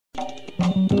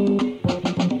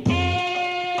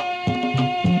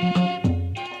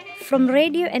From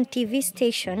radio and TV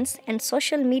stations and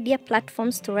social media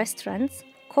platforms to restaurants,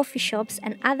 coffee shops,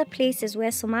 and other places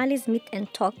where Somalis meet and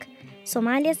talk,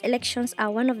 Somalia's elections are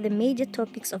one of the major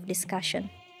topics of discussion.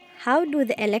 How do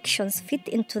the elections fit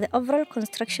into the overall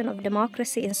construction of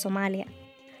democracy in Somalia?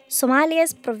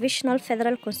 Somalia's Provisional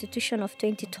Federal Constitution of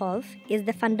 2012 is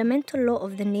the fundamental law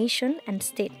of the nation and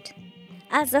state.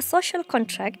 As a social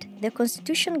contract, the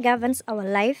Constitution governs our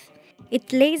life.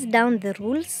 It lays down the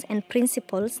rules and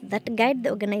principles that guide the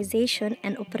organization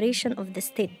and operation of the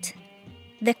state.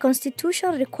 The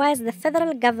Constitution requires the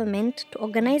federal government to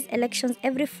organize elections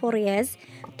every 4 years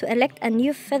to elect a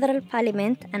new federal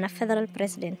parliament and a federal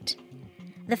president.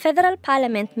 The federal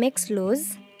parliament makes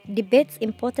laws, debates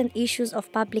important issues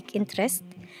of public interest,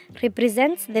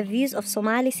 represents the views of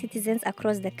Somali citizens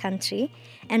across the country,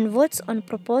 and votes on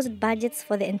proposed budgets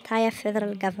for the entire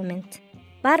federal government.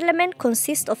 Parliament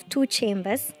consists of 2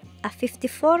 chambers, a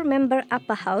 54-member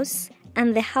upper house,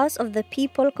 and the House of the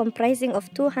People comprising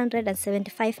of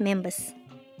 275 members.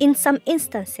 In some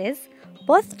instances,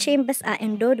 both chambers are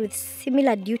endowed with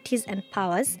similar duties and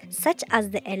powers, such as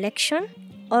the election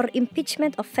or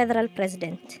impeachment of federal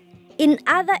president. In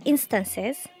other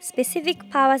instances, specific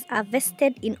powers are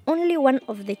vested in only one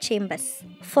of the chambers.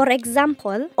 For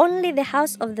example, only the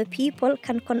House of the People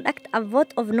can conduct a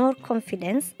vote of no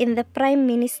confidence in the Prime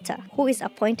Minister, who is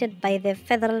appointed by the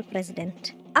federal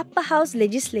president. Upper house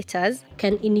legislators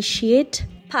can initiate,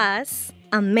 pass,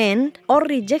 amend, or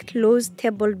reject laws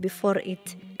tabled before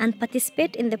it, and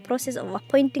participate in the process of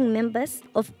appointing members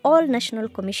of all national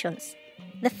commissions.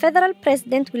 The federal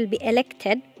president will be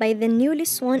elected by the newly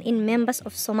sworn-in members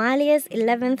of Somalia's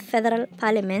 11th federal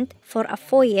parliament for a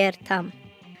 4-year term.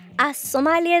 As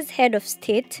Somalia's head of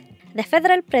state, the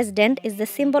federal president is the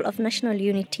symbol of national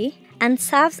unity and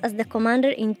serves as the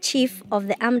commander-in-chief of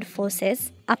the armed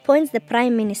forces, appoints the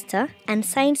prime minister, and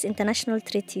signs international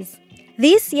treaties.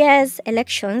 This year's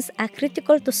elections are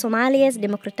critical to Somalia's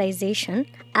democratization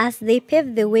as they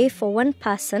pave the way for one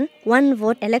person, one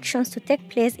vote elections to take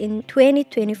place in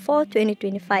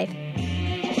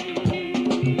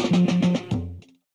 2024-2025.